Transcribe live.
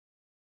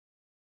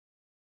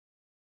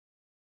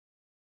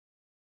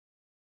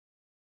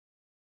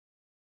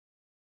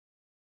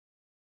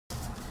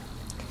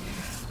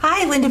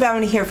Hi, Linda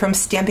Bowen here from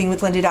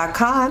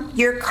StampingWithLinda.com,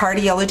 your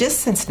cardiologist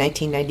since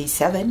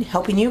 1997,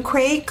 helping you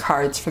create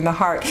cards from the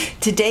heart.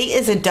 Today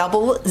is a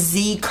double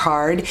Z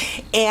card,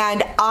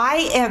 and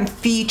I am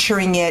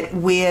featuring it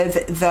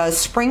with the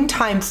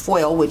Springtime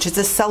Foil, which is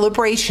a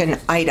celebration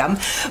item,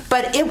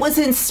 but it was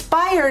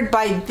inspired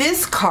by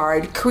this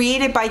card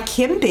created by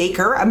Kim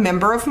Baker, a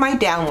member of my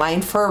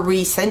downline, for a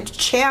recent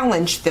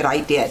challenge that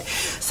I did.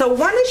 So I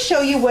want to show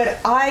you what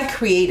I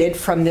created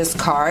from this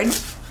card.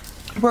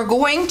 We're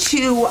going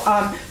to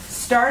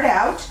start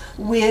out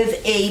with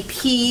a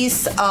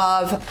piece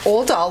of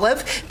Old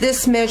Olive.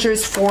 This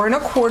measures 4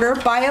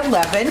 1/4 by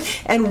 11,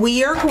 and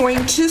we are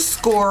going to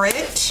score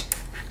it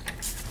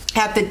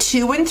at the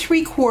 2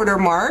 3/4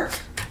 mark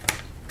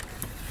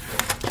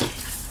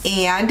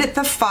and at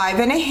the 5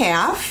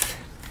 1/2.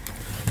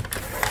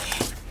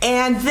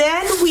 And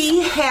then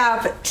we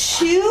have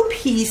 2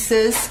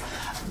 pieces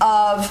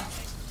of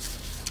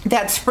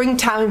that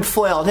Springtime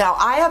Foil. Now,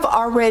 I have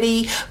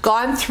already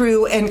gone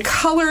through and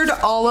colored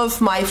all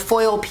of my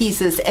foil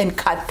pieces and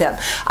cut them.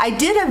 I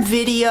did a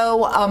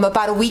video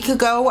about a week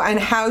ago on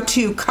how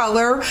to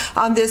color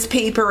on this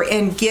paper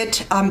and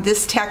get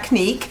this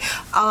technique.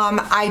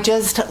 I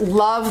just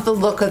love the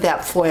look of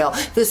that foil.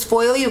 This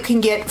foil you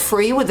can get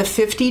free with a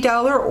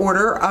 $50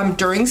 order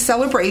during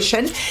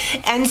celebration.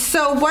 And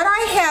so what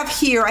I have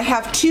here, I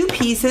have 2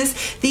 pieces.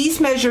 These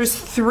measures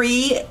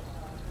 3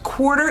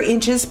 1/4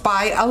 inches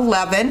by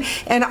 11,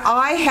 and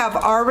I have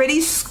already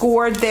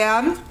scored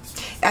them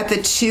at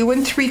the 2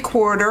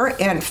 3/4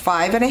 and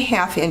 5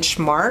 1/2 inch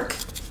mark.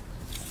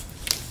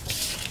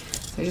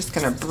 So I'm just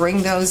going to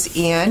bring those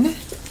in,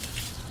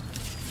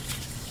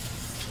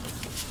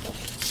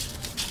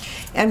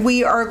 and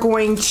we are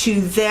going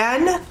to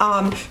then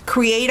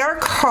create our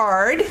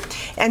card.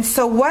 And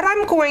so what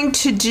I'm going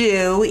to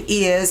do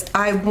is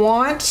I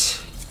want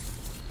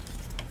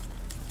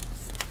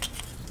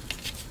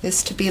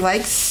this to be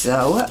like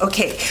so.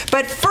 Okay,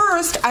 but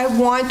first I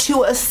want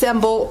to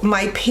assemble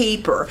my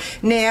paper.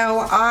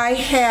 Now I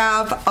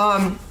have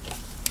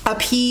a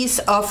piece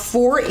of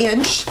 4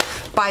 inch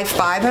by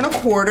 5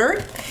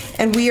 1/4,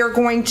 and we are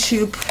going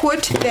to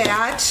put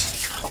that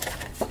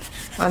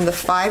on the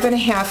 5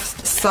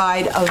 1/2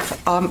 side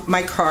of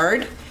my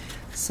card.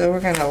 So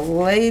we're gonna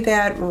lay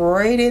that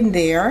right in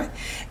there.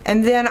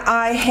 And then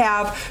I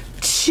have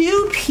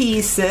 2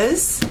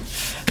 pieces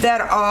that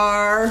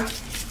are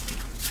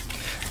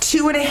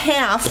 2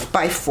 1/2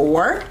 by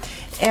 4,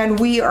 and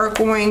we are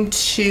going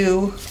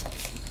to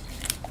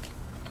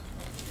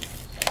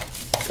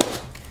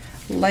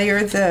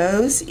layer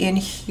those in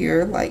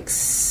here like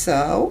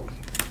so.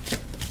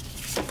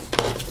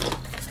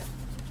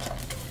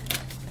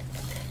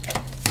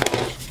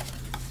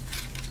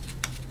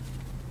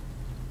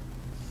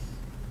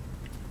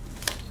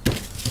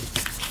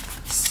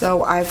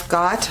 So I've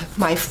got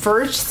my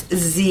first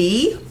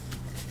Z.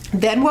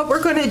 Then what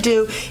we're going to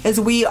do is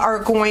we are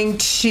going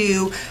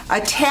to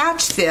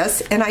attach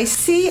this, and I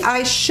see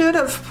I should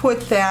have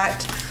put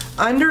that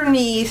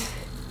underneath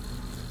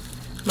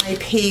my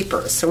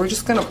paper. So we're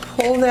just going to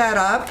pull that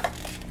up.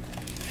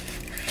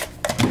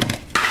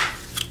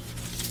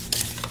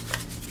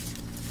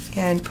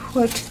 And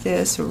put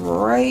this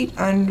right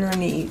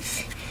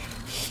underneath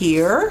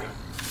here.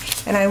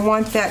 And I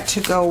want that to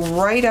go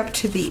right up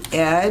to the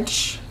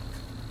edge.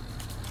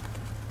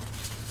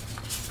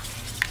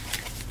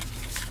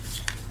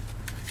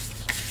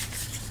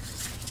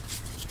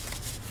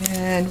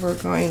 And we're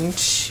going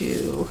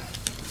to,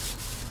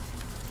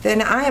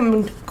 then I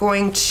am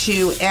going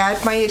to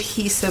add my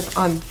adhesive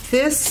on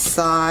this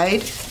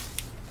side.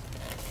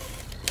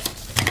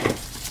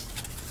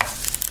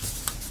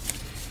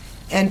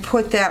 And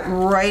put that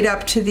right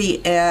up to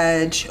the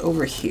edge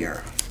over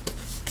here.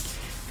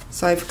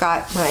 So I've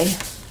got my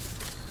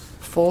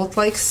fold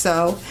like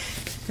so.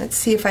 Let's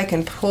see if I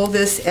can pull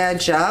this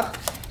edge up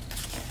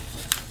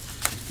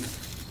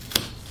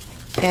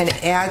and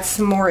add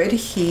some more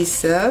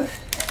adhesive.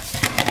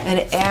 And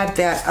add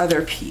that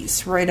other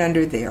piece right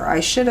under there.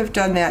 I should have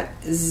done that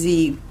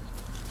Z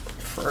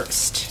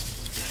first.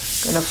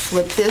 I'm going to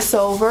flip this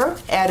over,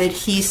 add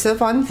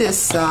adhesive on this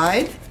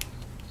side.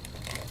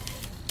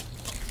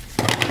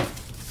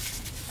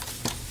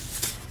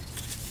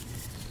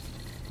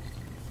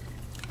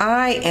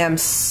 I am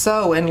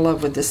so in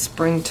love with the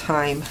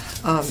Springtime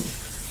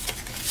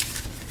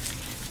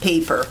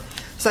paper.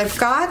 So I've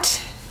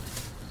got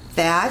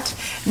that.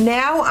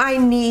 Now I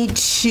need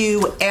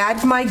to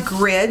add my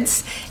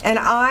grids, and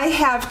I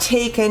have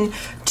taken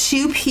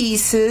 2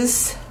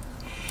 pieces,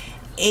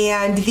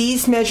 and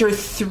these measure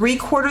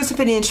 3/4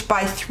 of an inch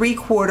by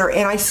 3/4,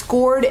 and I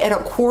scored at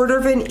 1/4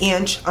 of an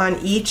inch on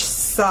each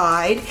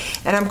side,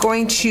 and I'm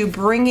going to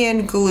bring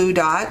in glue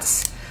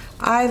dots.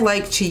 I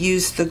like to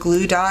use the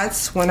glue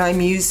dots when I'm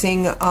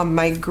using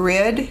my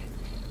grid.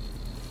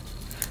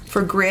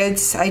 For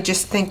grids, I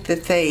just think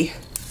that they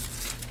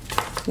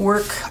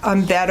work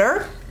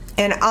better,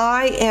 and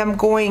I am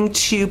going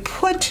to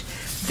put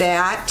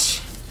that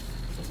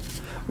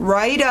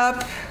right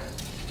up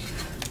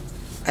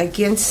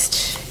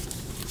against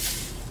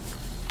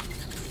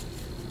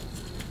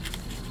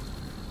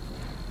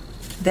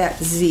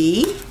that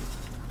Z.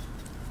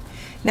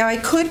 Now I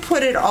could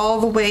put it all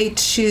the way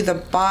to the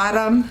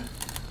bottom.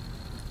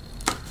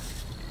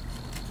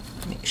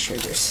 Make sure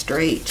they're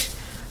straight.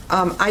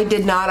 I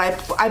did not.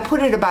 I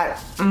put it about,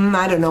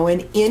 I don't know,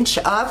 an inch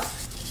up.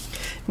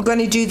 I'm going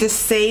to do the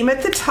same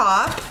at the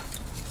top.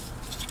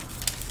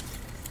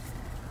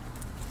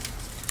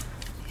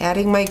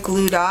 Adding my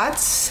glue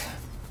dots.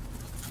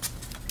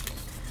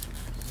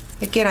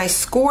 Again, I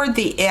scored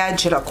the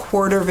edge at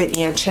 1/4 of an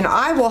inch, and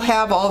I will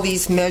have all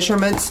these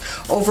measurements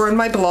over in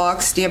my blog,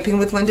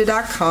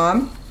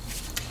 stampingwithlynda.com.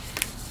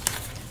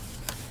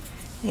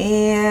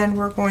 And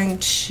we're going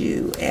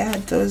to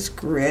add those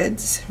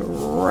grids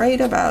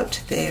right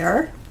about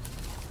there.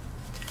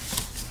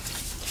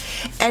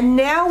 And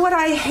now what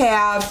I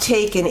have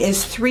taken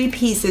is 3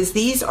 pieces.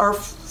 These are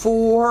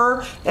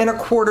 4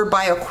 1/4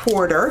 by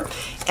 1/4,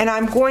 and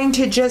I'm going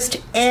to just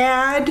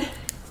add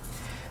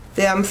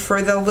them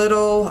for the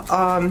little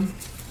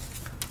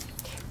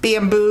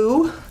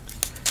bamboo.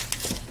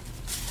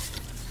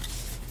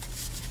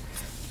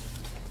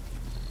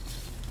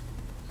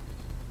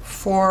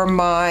 For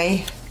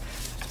my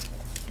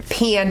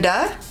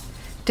panda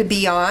to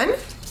be on.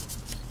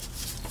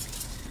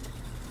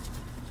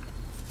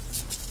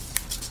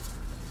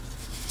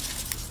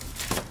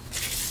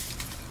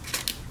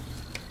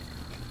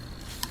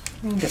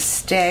 I'm going to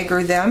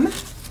stagger them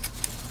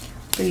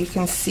so you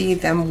can see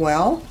them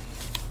well.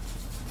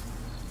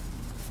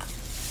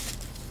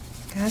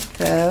 Got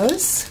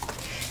those.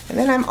 And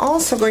then I'm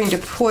also going to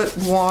put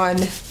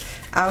one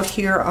out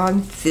here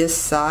on this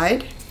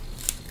side.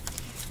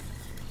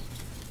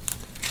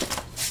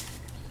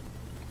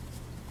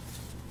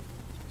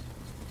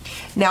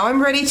 Now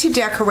I'm ready to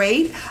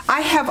decorate.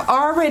 I have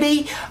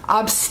already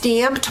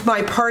stamped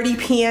my party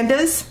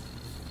pandas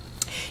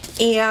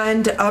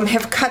and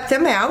have cut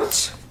them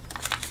out.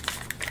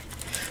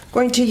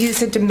 Going to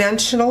use a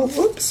dimensional,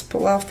 oops,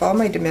 pull off all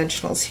my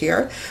dimensionals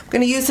here. I'm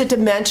going to use a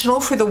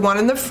dimensional for the one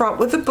in the front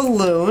with the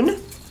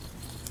balloon.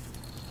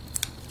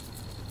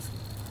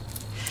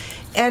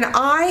 And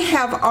I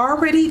have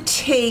already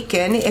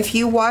taken, if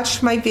you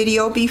watched my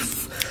video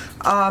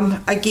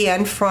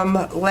again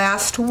from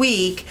last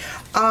week,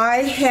 I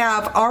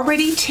have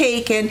already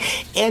taken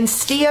and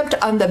stamped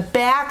on the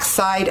back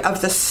side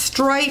of the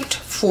striped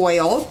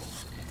foil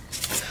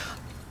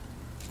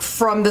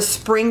from the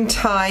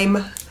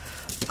springtime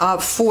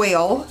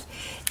foil,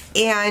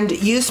 and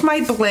used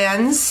my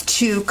blends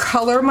to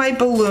color my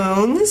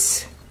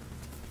balloons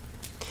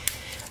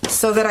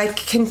so that I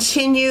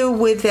continue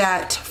with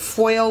that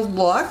foil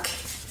look.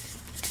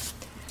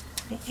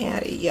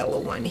 Add a yellow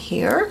one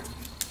here.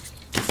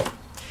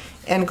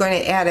 And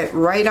going to add it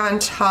right on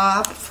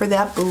top for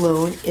that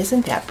balloon.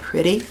 Isn't that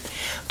pretty?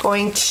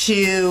 Going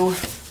to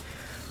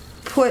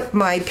put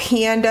my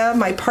panda,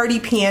 my party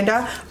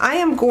panda. I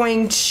am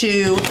going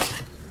to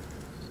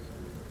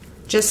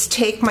just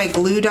take my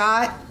glue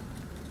dot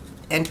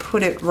and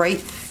put it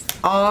right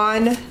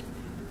on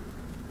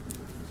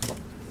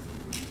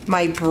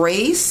my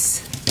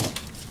brace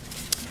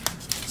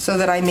so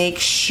that I make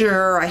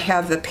sure I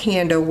have the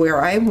panda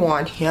where I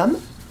want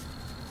him.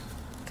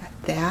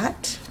 Got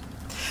that.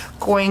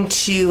 Going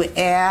to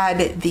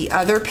add the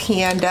other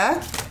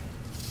panda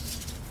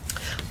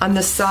on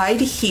the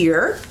side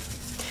here.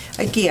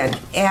 Again,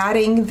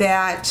 adding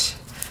that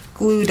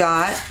glue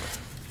dot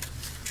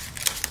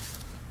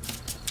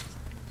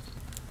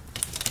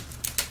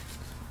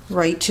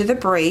right to the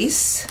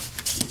brace.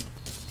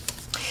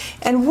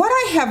 And what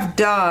I have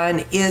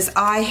done is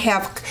I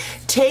have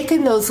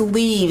taken those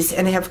leaves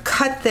and have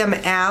cut them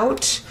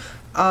out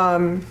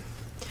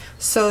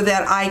so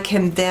that I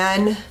can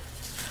then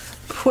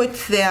put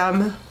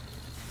them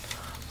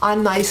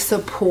on my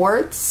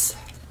supports.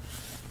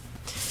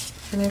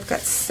 And I've got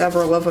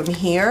several of them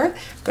here.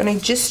 I'm going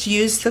to just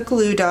use the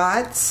glue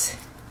dots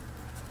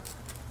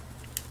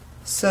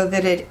so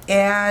that it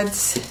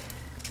adds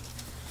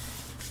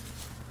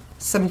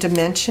some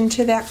dimension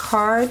to that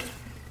card.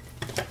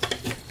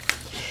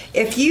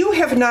 If you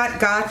have not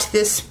got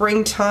this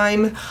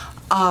springtime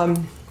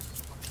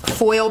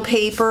foil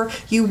paper,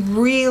 you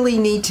really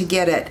need to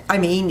get it. I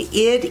mean,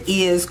 it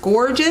is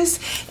gorgeous,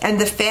 and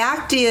the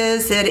fact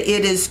is that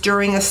it is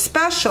during a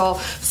special,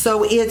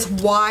 so it's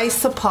why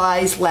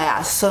supplies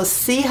last. So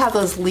see how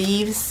those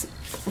leaves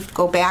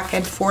go back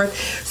and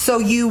forth? So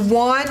you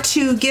want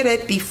to get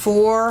it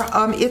before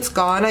it's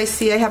gone. I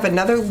see I have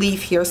another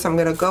leaf here, so I'm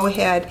going to go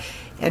ahead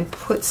and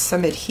put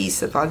some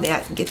adhesive on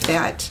that and get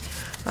that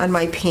on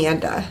my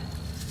panda.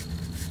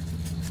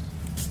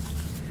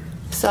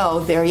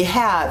 So there you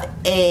have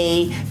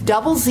a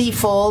double Z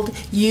fold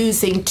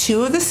using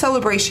 2 of the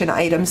celebration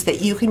items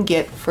that you can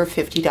get for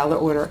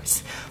 $50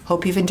 orders.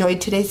 Hope you've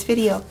enjoyed today's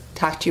video.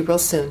 Talk to you real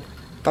soon.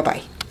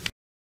 Bye-bye.